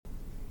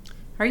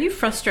Are you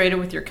frustrated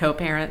with your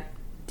co-parent?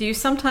 Do you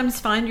sometimes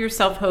find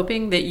yourself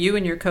hoping that you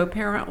and your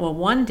co-parent will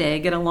one day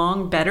get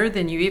along better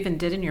than you even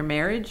did in your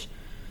marriage?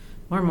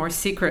 Or more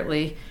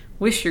secretly,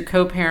 wish your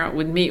co-parent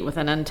would meet with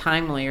an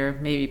untimely or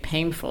maybe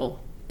painful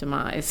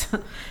demise?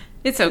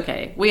 It's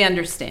okay, we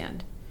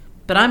understand.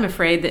 But I'm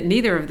afraid that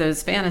neither of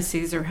those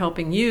fantasies are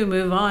helping you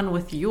move on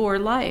with your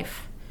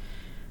life.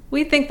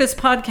 We think this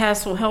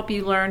podcast will help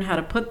you learn how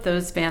to put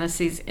those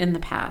fantasies in the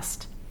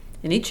past.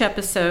 In each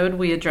episode,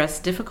 we address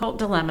difficult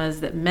dilemmas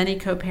that many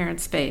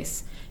co-parents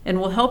face and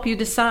will help you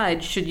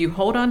decide, should you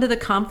hold on to the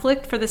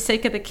conflict for the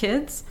sake of the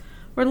kids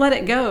or let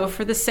it go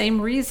for the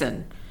same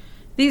reason?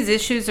 These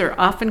issues are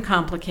often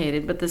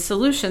complicated, but the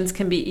solutions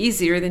can be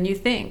easier than you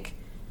think.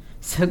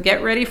 So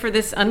get ready for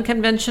this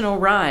unconventional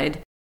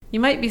ride. You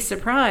might be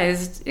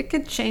surprised, it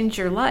could change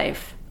your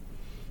life.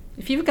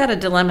 If you've got a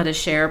dilemma to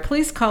share,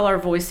 please call our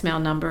voicemail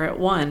number at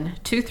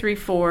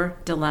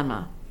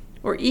 1-234-DILEMMA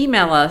or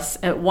email us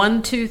at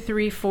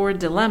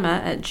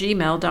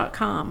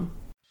 1234dilemma@gmail.com.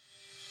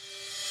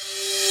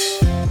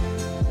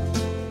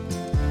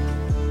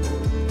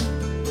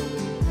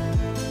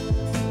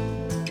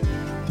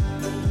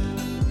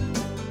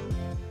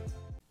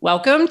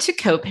 Welcome to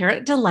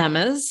Co-Parent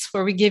Dilemmas,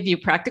 where we give you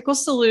practical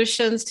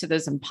solutions to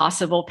those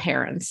impossible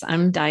parents.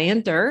 I'm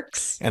Diane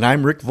Dirks. And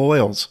I'm Rick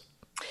Voiles.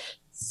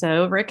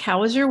 So, Rick, how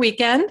was your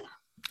weekend?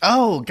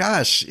 Oh,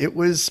 gosh, it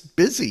was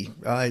busy.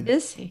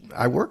 Busy.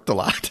 I worked a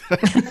lot.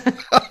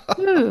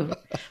 Ooh.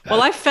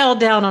 Well, I fell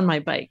down on my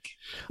bike.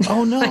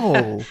 Oh,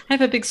 no. I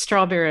have a big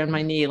strawberry on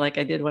my knee like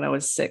I did when I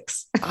was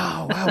 6.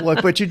 Oh, wow.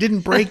 Well, but you didn't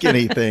break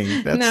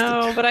anything.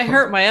 But I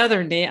hurt my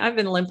other knee. I've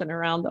been limping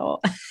around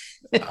all.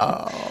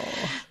 Oh.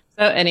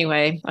 So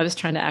anyway, I was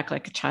trying to act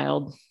like a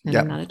child, and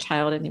I'm not a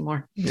child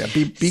anymore. Yeah,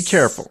 be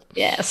careful.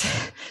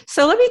 Yes.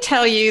 So let me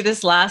tell you,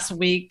 this last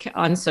week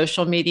on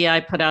social media, I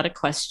put out a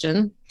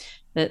question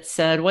that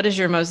said, what is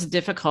your most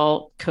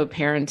difficult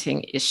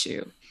co-parenting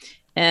issue?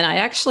 And I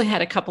actually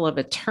had a couple of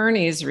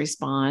attorneys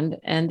respond,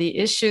 and the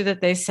issue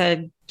that they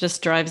said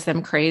just drives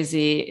them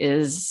crazy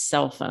is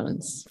cell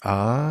phones.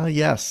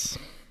 Yes.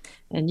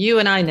 And you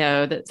and I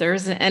know that there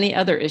isn't any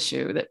other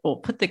issue that will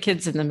put the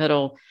kids in the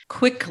middle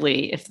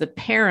quickly if the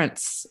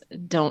parents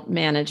don't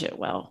manage it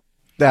well.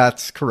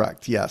 That's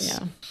correct. Yes.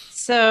 Yeah.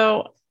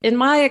 So in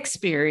my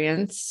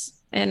experience,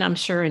 and I'm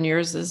sure in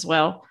yours as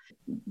well,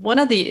 one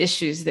of the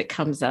issues that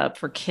comes up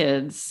for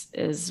kids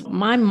is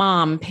my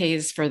mom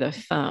pays for the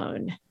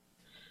phone.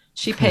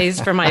 She pays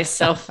for my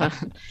cell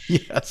phone.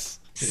 Yes.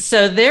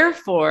 So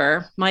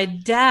therefore, my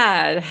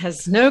dad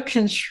has no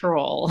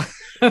control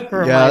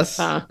over my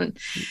phone.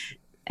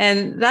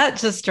 And that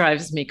just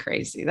drives me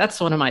crazy.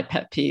 That's one of my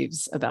pet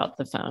peeves about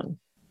the phone.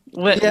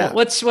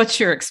 What's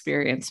your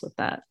experience with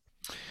that?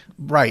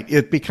 Right.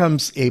 It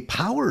becomes a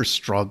power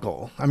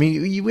struggle. I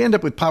mean, you end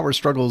up with power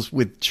struggles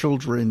with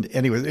children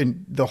anyway.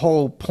 And the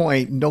whole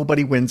point,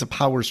 nobody wins a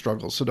power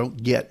struggle, so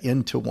don't get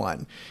into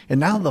one. And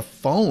now the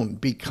phone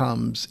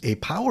becomes a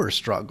power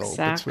struggle.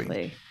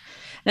 Exactly.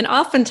 And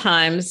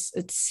oftentimes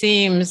it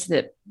seems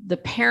that the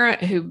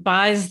parent who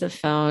buys the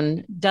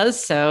phone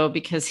does so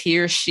because he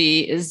or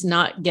she is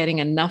not getting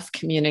enough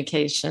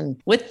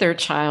communication with their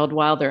child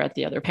while they're at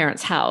the other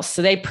parent's house.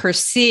 So they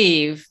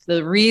perceive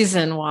the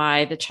reason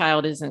why the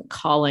child isn't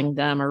calling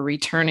them or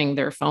returning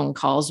their phone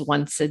calls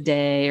once a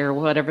day or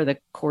whatever the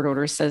court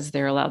order says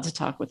they're allowed to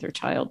talk with their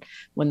child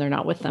when they're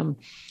not with them.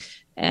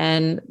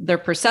 And their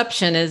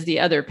perception is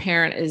the other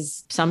parent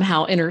is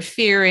somehow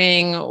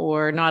interfering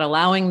or not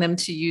allowing them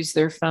to use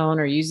their phone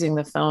or using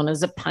the phone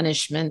as a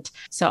punishment.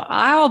 So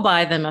I'll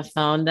buy them a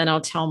phone. Then I'll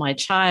tell my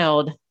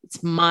child,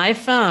 it's my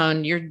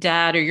phone. Your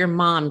dad or your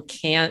mom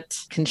can't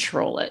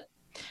control it.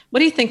 What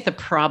do you think the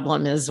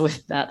problem is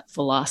with that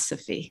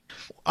philosophy?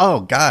 Oh,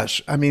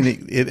 gosh. I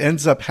mean, it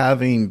ends up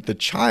having the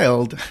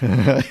child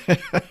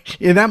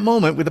in that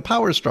moment with the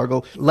power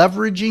struggle,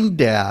 leveraging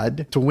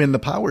dad to win the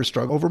power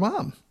struggle over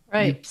mom.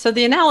 Right. So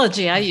the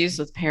analogy I use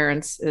with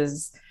parents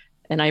is,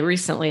 and I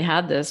recently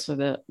had this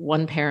where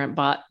one parent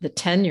bought the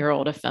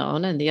 10-year-old a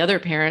phone and the other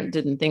parent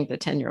didn't think the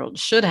 10-year-old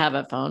should have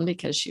a phone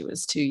because she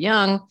was too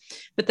young,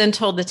 but then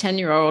told the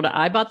 10-year-old,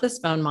 I bought this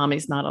phone,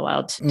 mommy's not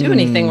allowed to do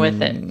anything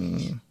with it.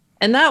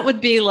 And that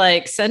would be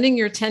like sending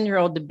your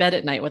 10-year-old to bed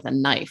at night with a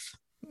knife.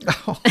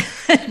 Oh.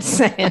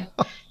 Saying,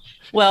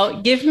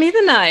 well, give me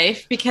the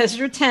knife because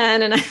you're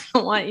 10 and I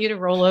don't want you to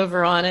roll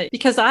over on it,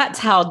 because that's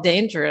how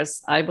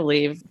dangerous I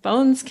believe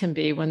phones can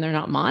be when they're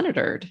not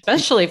monitored,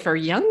 especially for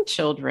young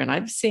children.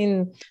 I've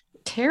seen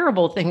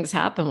terrible things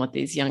happen with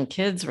these young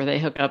kids where they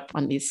hook up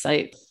on these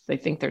sites. They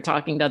think they're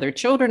talking to other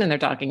children and they're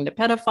talking to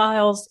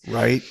pedophiles.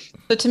 Right.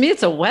 So to me,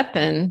 it's a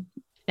weapon,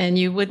 and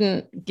you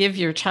wouldn't give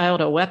your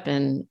child a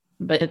weapon.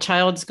 But a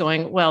child's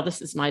going, well,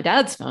 this is my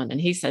dad's phone,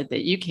 and he said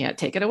that you can't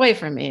take it away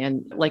from me.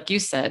 And like you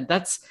said,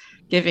 that's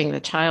giving the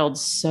child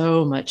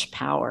so much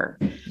power.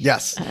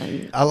 Yes.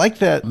 I like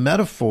that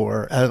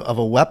metaphor of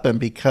a weapon,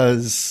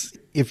 because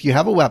if you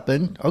have a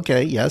weapon,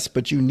 okay, yes,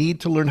 but you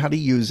need to learn how to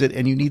use it,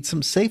 and you need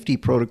some safety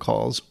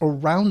protocols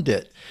around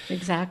it.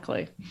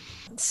 Exactly.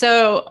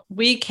 So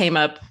we came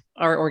up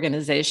our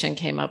organization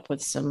came up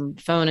with some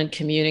phone and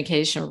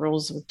communication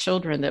rules with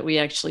children that we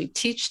actually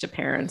teach to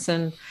parents.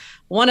 And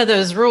one of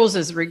those rules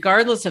is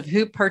regardless of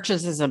who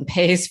purchases and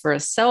pays for a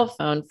cell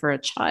phone for a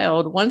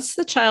child, once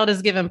the child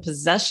is given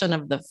possession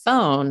of the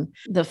phone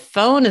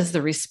is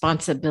the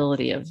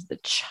responsibility of the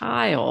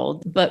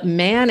child, but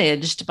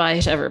managed by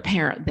whichever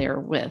parent they're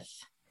with.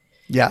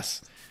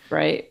 Yes.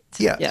 Right?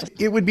 Yes.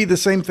 It would be the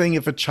same thing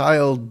if a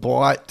child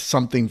bought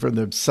something for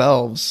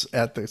themselves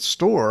at the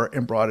store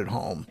and brought it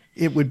home.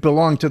 It would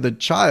belong to the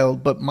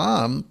child, but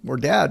mom or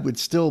dad would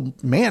still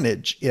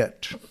manage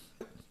it.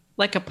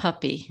 Like a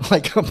puppy.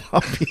 Like a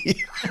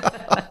puppy.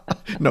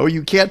 No,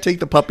 you can't take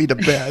the puppy to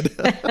bed.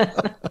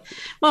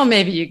 Well,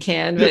 maybe you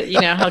can, but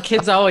you know how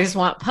kids always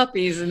want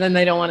puppies and then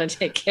they don't want to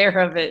take care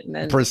of it. And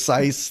then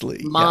precisely,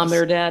 mom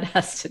or dad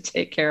has to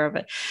take care of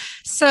it.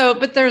 So,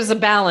 but there's a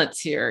balance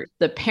here.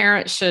 The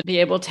parent should be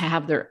able to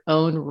have their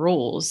own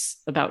rules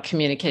about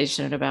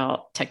communication and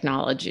about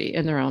technology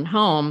in their own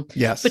home.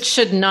 Yes. But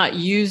should not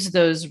use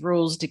those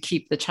rules to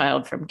keep the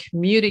child from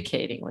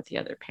communicating with the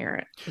other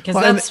parent. Because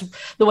that's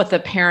what the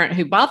parent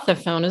who bought the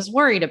phone is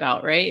worried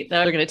about, right?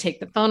 They're going to take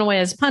the phone away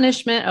as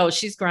punishment. Oh,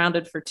 she's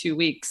grounded for 2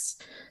 weeks,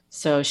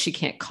 so she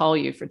can't call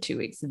you for 2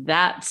 weeks.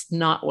 That's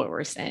not what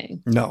we're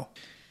saying. No.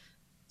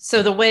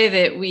 So the way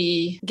that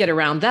we get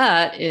around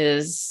that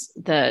is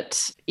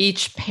that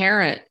each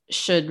parent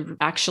should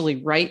actually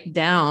write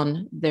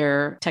down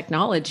their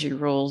technology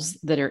rules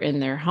that are in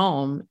their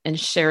home and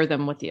share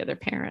them with the other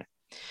parent.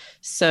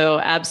 So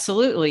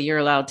absolutely, you're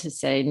allowed to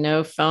say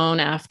no phone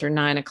after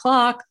 9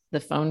 o'clock. The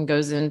phone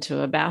goes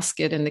into a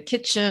basket in the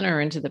kitchen or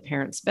into the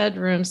parent's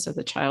bedroom, so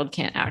the child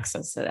can't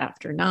access it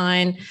after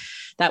 9.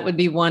 That would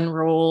be one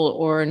rule.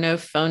 Or no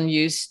phone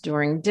use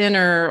during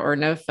dinner, or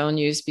no phone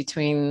use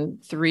between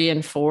 3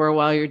 and 4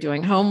 while you're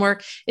doing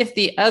homework. If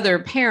the other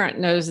parent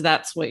knows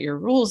that's what your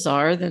rules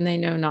are, then they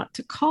know not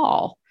to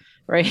call,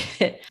 right?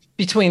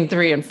 Between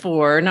 3 and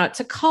 4, not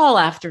to call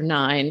after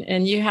 9.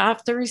 And you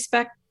have to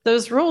respect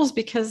those rules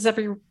because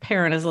every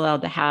parent is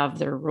allowed to have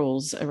their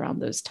rules around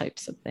those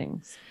types of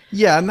things.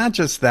 Yeah, not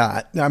just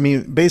that. I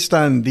mean, based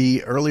on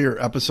the earlier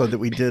episode that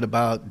we did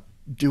about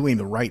doing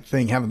the right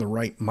thing, having the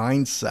right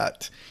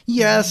mindset,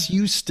 yes,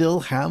 you still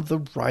have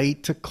the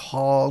right to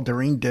call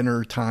during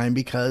dinner time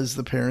because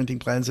the parenting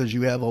plan says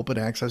you have open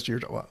access to your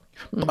child.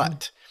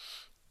 But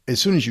as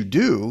soon as you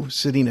do,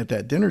 sitting at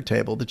that dinner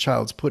table, the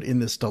child's put in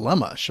this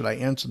dilemma. Should I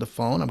answer the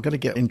phone? I'm going to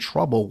get in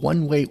trouble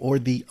one way or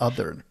the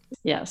other.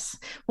 Yes.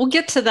 We'll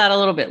get to that a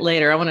little bit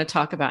later. I want to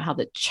talk about how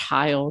the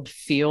child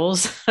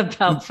feels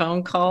about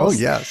phone calls. Oh,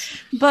 yes.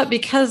 But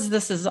because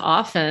this is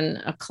often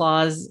a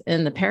clause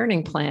in the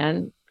parenting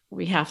plan,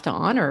 we have to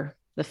honor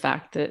the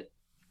fact that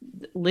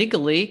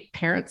legally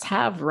parents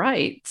have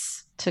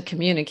rights to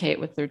communicate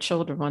with their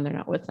children when they're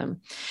not with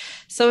them.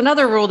 So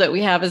another rule that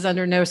we have is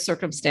under no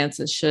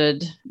circumstances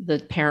should the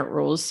parent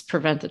rules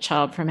prevent the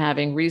child from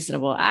having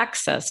reasonable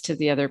access to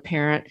the other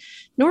parent,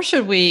 nor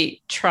should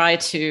we try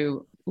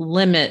to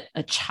limit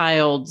a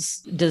child's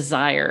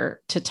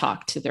desire to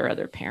talk to their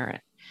other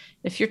parent.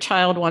 If your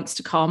child wants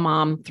to call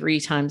mom 3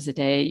 times a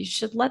day, you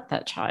should let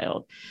that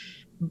child.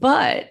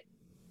 But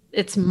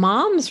it's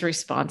mom's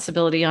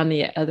responsibility on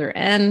the other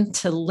end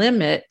to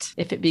limit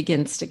if it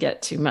begins to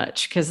get too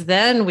much, because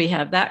then we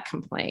have that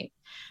complaint.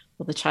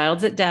 Well, the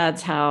child's at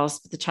dad's house,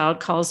 but the child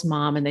calls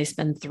mom and they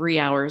spend 3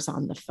 hours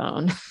on the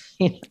phone.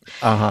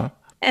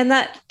 And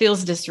that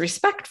feels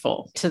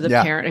disrespectful to the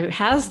parent who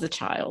has the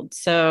child.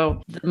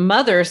 So the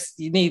mother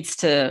needs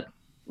to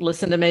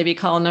listen to maybe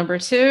call number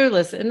 2.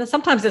 Listen, and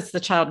sometimes it's the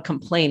child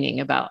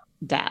complaining about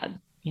dad.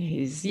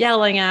 He's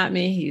yelling at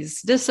me.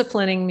 He's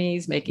disciplining me.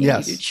 He's making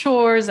me do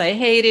chores. I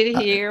hate it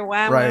here.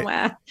 Wah, wah,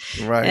 wah.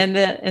 Right.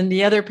 And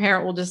the other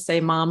parent will just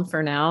say mom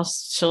for now.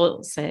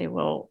 She'll say,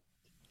 well,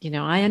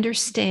 I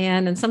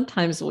understand. And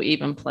sometimes we'll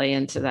even play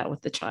into that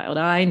with the child.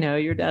 I know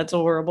your dad's a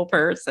horrible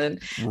person.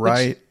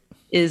 Right.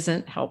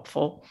 Isn't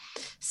helpful.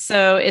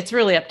 So it's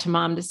really up to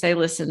mom to say,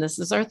 listen, this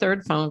is our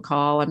 3rd phone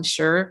call. I'm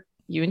sure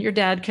you and your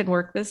dad can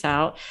work this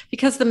out,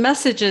 because the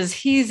message is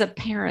he's a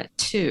parent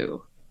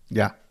too.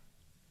 Yeah.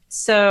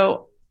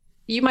 So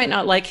you might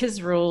not like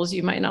his rules.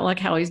 You might not like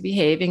how he's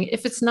behaving.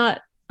 If it's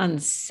not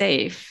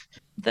unsafe,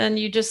 then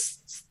you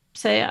just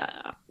say,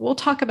 we'll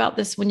talk about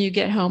this when you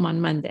get home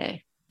on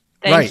Monday.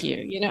 Thank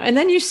you. And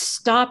then you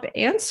stop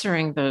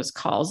answering those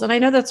calls. And I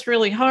know that's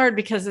really hard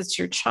because it's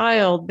your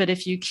child, but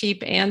if you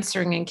keep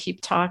answering and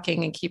keep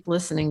talking and keep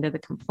listening to the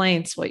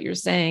complaints, what you're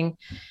saying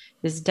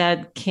is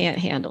dad can't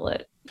handle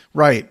it.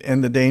 Right.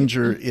 And the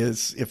danger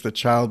is if the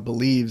child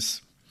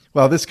believes,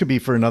 well, this could be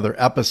for another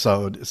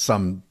episode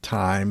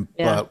sometime,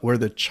 but where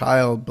the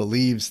child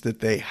believes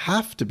that they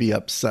have to be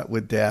upset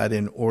with dad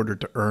in order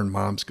to earn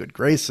mom's good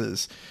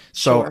graces.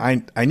 So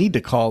I need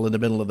to call in the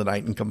middle of the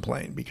night and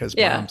complain because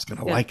mom's going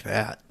to like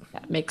that.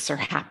 That makes her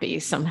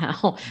happy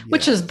somehow,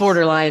 which is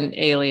borderline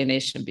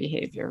alienation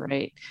behavior,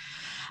 right?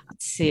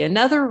 Let's see.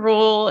 Another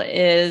rule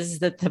is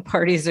that the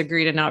parties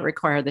agree to not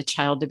require the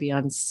child to be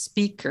on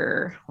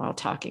speaker while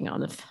talking on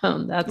the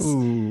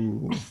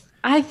phone.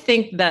 I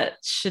think that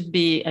should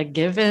be a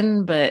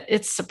given, but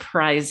it's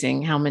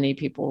surprising how many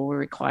people will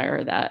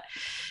require that.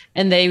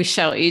 And they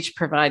shall each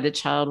provide the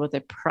child with a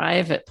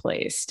private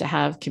place to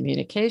have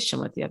communication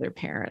with the other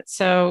parent.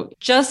 So,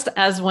 just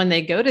as when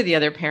they go to the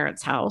other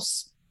parent's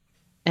house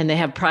and they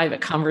have private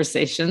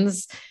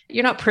conversations,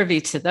 you're not privy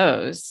to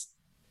those.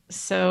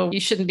 So, you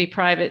shouldn't be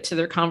private to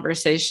their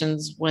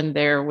conversations when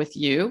they're with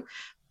you,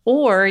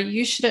 or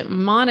you shouldn't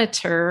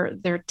monitor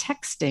their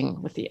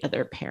texting with the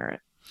other parent.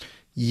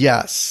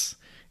 Yes.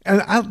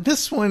 And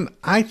this one,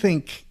 I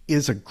think,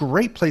 is a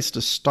great place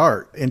to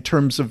start in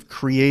terms of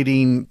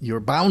creating your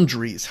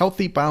boundaries,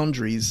 healthy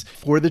boundaries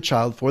for the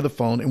child, for the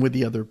phone, and with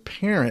the other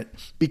parent.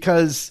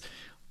 Because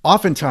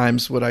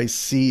oftentimes what I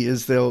see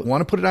is they'll want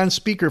to put it on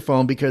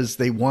speakerphone because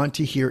they want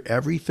to hear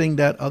everything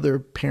that other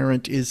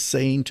parent is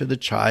saying to the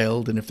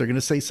child. And if they're going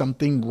to say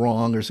something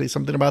wrong or say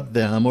something about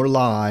them or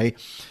lie,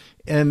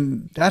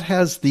 and that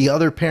has the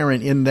other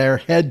parent in their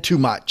head too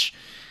much.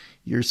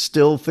 You're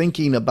still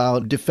thinking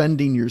about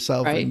defending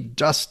yourself Right. and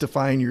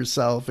justifying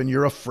yourself, and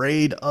you're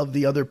afraid of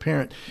the other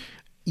parent.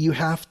 You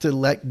have to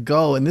let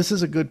go. And this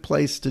is a good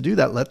place to do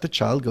that. Let the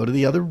child go to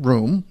the other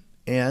room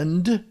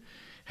and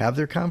have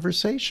their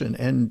conversation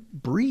and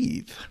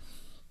breathe.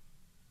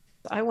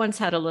 I once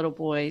had a little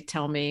boy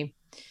tell me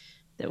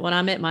that when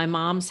I'm at my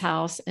mom's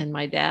house and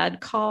my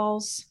dad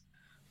calls,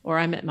 or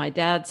I'm at my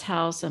dad's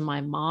house and my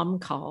mom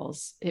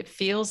calls, it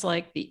feels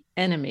like the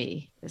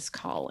enemy is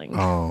calling.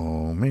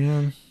 Oh,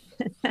 man.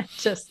 That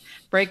just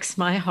breaks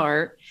my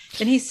heart.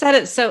 And he said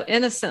it so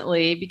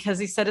innocently because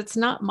he said, it's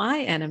not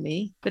my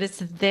enemy, but it's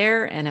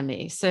their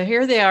enemy. So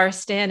here they are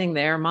standing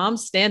there,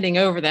 mom's standing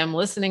over them,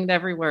 listening to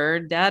every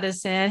word. Dad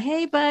is saying,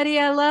 hey, buddy,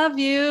 I love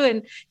you.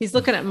 And he's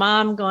looking at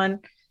mom going,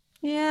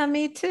 yeah,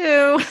 me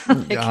too.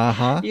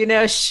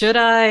 Like, should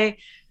I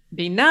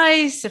be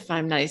nice? If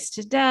I'm nice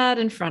to dad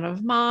in front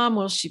of mom,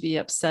 will she be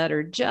upset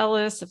or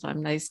jealous? If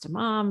I'm nice to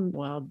mom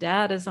while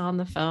dad is on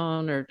the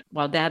phone or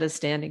while dad is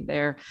standing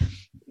there,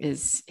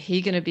 is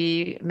he going to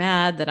be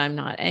mad that I'm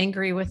not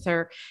angry with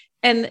her?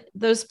 And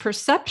those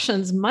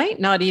perceptions might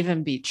not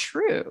even be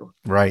true.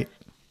 Right.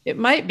 It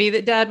might be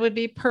that dad would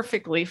be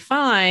perfectly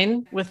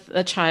fine with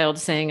a child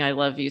saying, I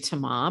love you to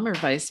mom or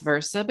vice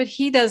versa. But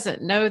he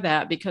doesn't know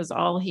that because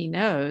all he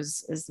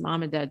knows is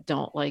mom and dad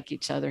don't like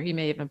each other. He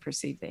may even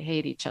perceive they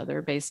hate each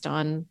other based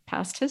on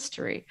past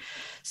history.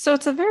 So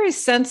it's a very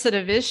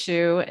sensitive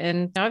issue.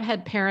 And I've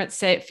had parents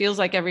say, it feels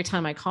like every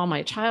time I call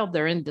my child,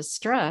 they're in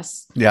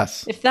distress.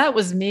 Yes. If that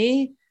was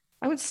me,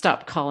 I would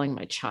stop calling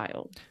my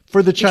child.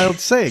 For the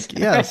child's sake,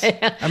 yes.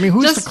 Right. I mean,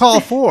 who's to call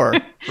for,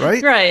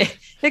 right? Right,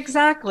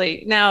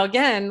 exactly. Now,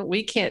 again,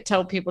 we can't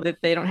tell people that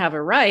they don't have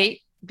a right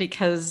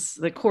because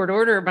the court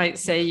order might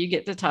say you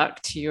get to talk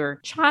to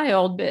your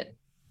child, but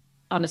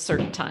on a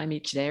certain time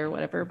each day or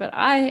whatever. But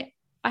I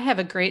have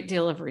a great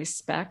deal of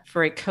respect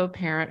for a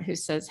co-parent who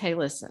says, hey,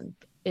 listen,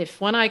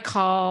 if when I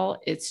call,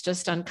 it's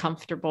just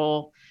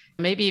uncomfortable,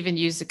 maybe even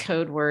use a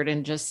code word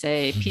and just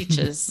say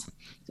peaches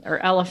or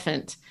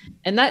elephant.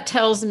 And that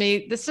tells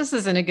me this just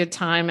isn't a good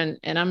time and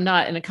I'm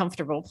not in a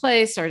comfortable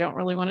place or I don't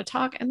really want to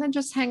talk. And then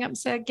just hang up and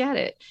say, I get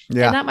it.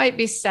 Yeah. And that might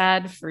be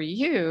sad for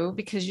you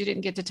because you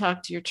didn't get to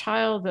talk to your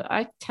child. But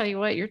I tell you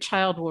what, your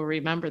child will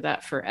remember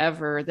that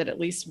forever, that at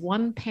least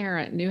one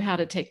parent knew how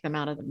to take them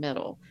out of the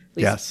middle. At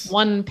least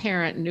one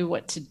parent knew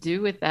what to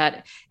do with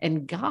that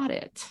and got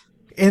it.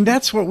 And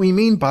that's what we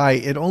mean by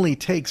it only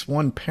takes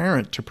one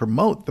parent to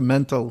promote the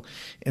mental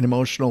and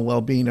emotional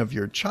well-being of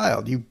your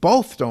child. You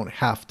both don't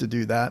have to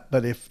do that.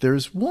 But if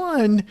there's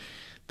one,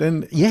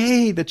 then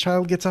yay, the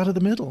child gets out of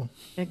the middle.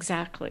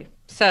 Exactly.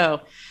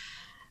 So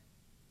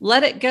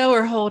let it go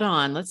or hold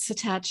on. Let's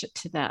attach it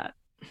to that.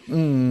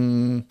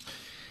 I'm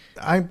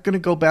going to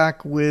go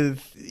back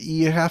with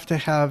you have to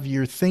have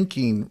your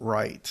thinking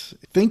right.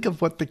 Think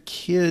of what the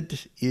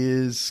kid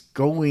is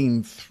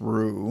going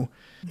through.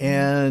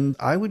 And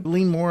I would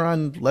lean more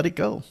on let it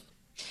go.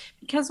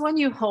 Because when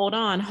you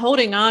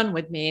holding on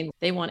would mean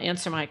they won't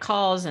answer my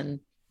calls and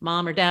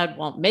mom or dad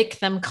won't make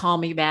them call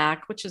me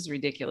back, which is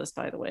ridiculous,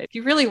 by the way. If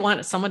you really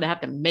want someone to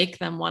have to make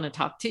them want to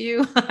talk to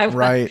you, I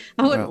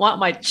wouldn't want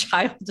my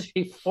child to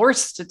be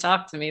forced to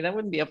talk to me. That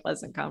wouldn't be a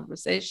pleasant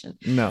conversation.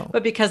 No.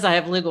 But because I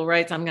have legal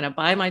rights, I'm going to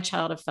buy my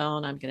child a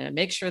phone. I'm going to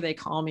make sure they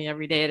call me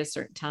every day at a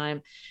certain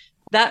time.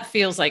 That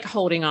feels like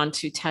holding on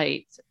too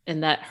tight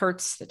and that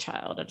hurts the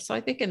child. And so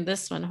I think in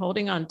this one,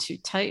 holding on too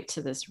tight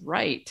to this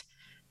right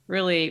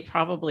really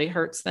probably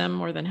hurts them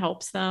more than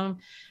helps them.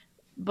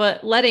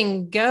 But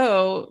letting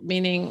go,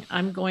 meaning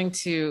I'm going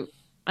to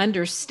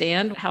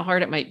understand how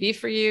hard it might be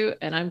for you.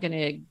 And I'm going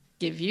to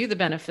give you the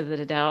benefit of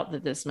the doubt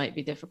that this might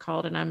be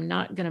difficult. And I'm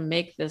not going to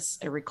make this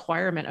a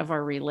requirement of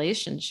our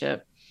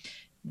relationship.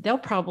 They'll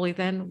probably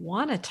then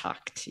want to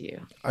talk to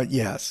you.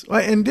 Yes.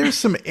 And there's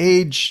some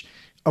age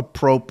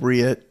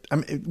appropriate. I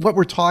mean, what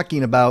we're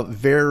talking about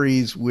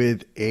varies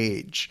with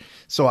age.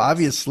 So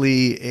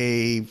obviously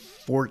a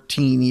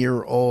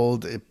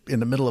 14-year-old in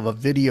the middle of a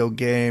video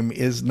game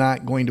is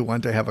not going to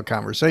want to have a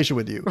conversation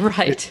with you.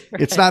 Right.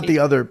 It's not the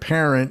other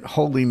parent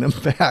holding them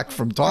back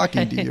from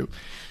talking to you.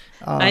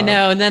 I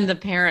know. And then the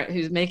parent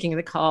who's making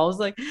the call is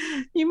like,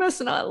 you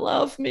must not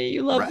love me.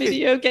 You love Right.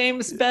 video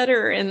games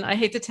better. And I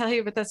hate to tell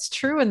you, but that's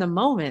true in the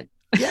moment.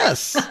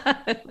 Yes.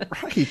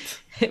 Right.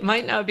 It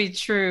might not be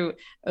true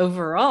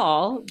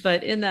overall,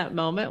 but in that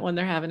moment when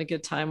they're having a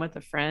good time with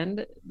a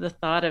friend, the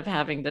thought of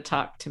having to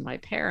talk to my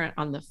parent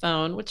on the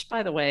phone, which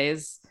by the way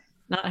is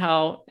not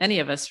how any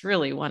of us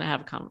really want to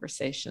have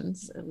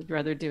conversations. I would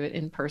rather do it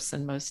in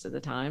person most of the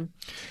time.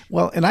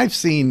 Well, and I've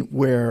seen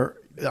where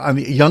on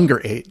the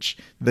younger age,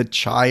 the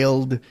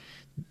child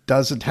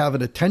doesn't have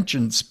an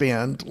attention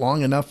span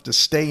long enough to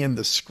stay in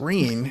the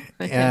screen,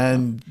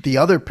 and the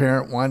other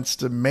parent wants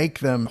to make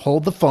them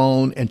hold the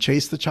phone and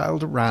chase the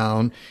child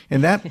around,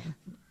 and that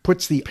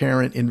puts the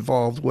parent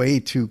involved way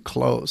too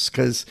close,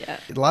 because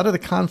a lot of the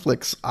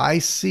conflicts I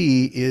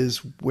see is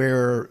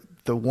where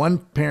the one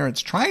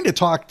parent's trying to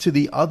talk to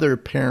the other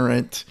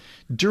parent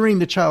during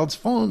the child's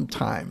phone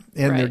time,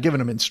 and they're giving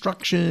them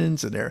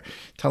instructions and they're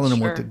telling them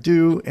what to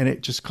do, and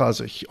it just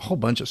causes a whole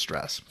bunch of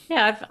stress.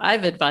 Yeah,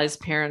 I've advised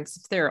parents,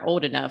 if they're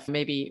old enough,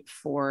 maybe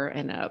 4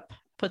 and up,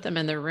 put them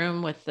in the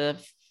room with the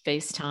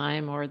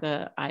FaceTime or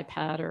the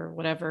iPad or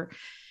whatever,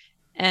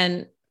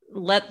 and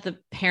let the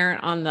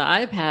parent on the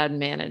iPad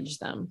manage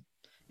them.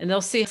 And they'll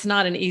see it's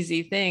not an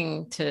easy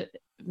thing to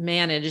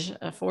manage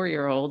a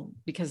 4-year-old,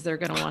 because they're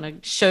going to want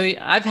to show you.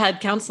 I've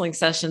had counseling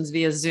sessions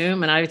via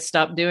Zoom, and I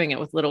stopped doing it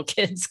with little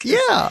kids.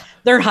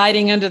 They're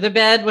hiding under the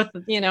bed with,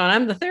 and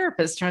I'm the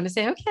therapist trying to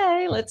say,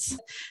 okay, let's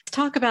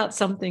talk about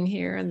something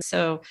here. And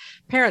so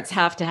parents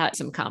have to have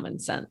some common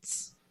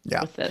sense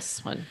with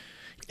this one.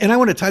 And I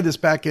want to tie this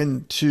back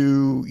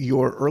into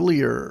your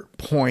earlier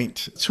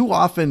point. Too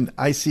often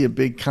I see a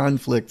big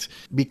conflict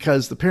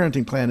because the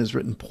parenting plan is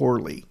written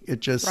poorly.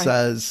 It just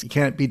says you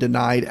can't be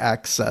denied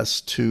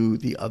access to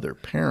the other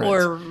parent.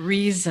 Or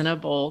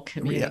reasonable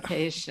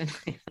communication.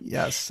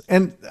 Yes.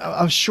 And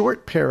a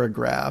short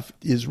paragraph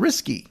is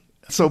risky.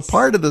 So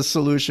part of the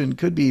solution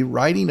could be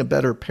writing a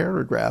better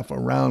paragraph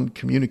around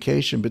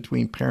communication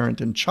between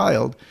parent and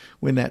child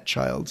when that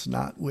child's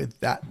not with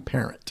that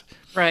parent.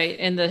 Right.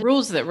 And the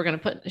rules that we're going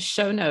to put in the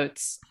show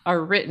notes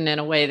are written in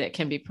a way that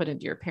can be put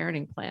into your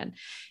parenting plan.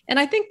 And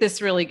I think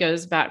this really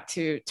goes back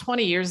to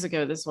 20 years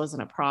ago. This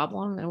wasn't a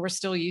problem. And we're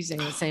still using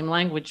the same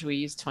language we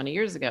used 20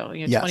 years ago.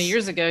 20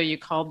 years ago, you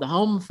called the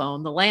home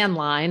phone, the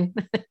landline.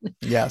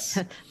 Yes.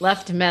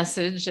 Left a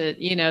message.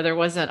 There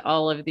wasn't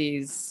all of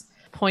these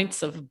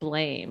points of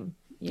blame.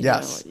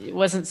 It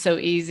wasn't so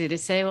easy to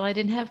say, well, I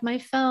didn't have my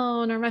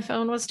phone, or my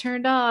phone was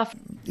turned off.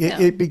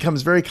 It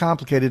becomes very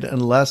complicated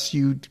unless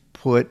you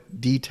put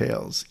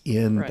details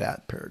in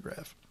that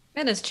paragraph.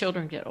 And as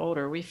children get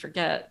older, we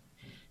forget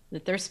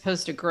that they're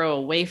supposed to grow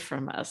away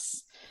from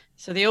us.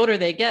 So the older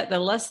they get, the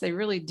less they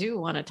really do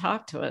want to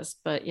talk to us.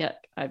 But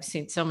yet I've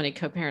seen so many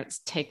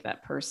co-parents take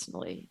that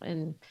personally,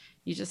 and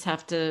you just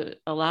have to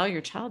allow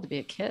your child to be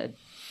a kid.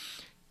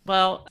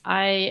 Well,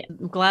 I'm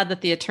glad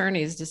that the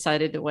attorneys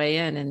decided to weigh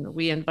in, and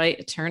we invite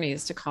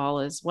attorneys to call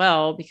as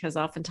well, because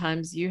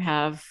oftentimes you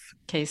have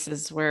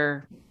cases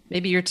where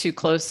maybe you're too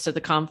close to the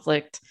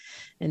conflict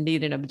and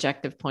need an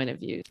objective point of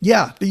view.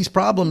 Yeah, these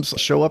problems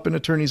show up in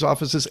attorneys'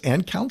 offices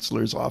and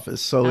counselors'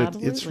 office. So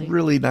it's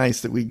really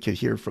nice that we could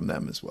hear from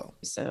them as well.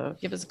 So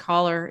give us a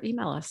call or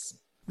email us.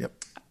 Yep.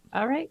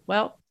 All right.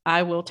 Well,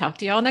 I will talk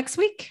to you all next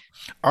week.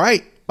 All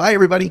right. Bye,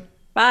 everybody.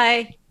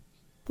 Bye.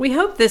 We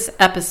hope this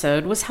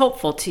episode was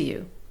helpful to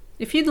you.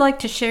 If you'd like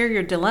to share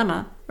your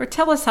dilemma or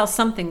tell us how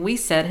something we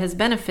said has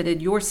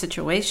benefited your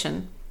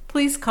situation,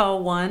 please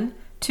call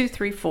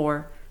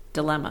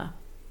 1-234-DILEMMA.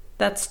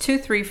 That's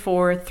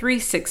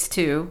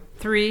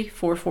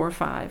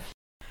 234-362-3445.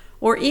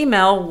 Or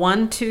email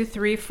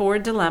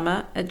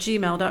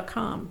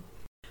 1234dilemma@gmail.com.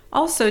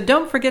 Also,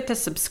 don't forget to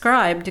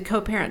subscribe to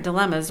Co-Parent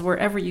Dilemmas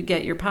wherever you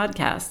get your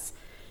podcasts,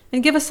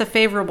 and give us a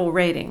favorable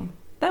rating.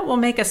 That will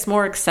make us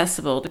more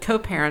accessible to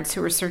co-parents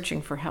who are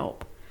searching for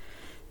help.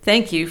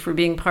 Thank you for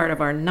being part of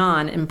our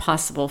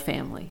non-impossible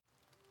family.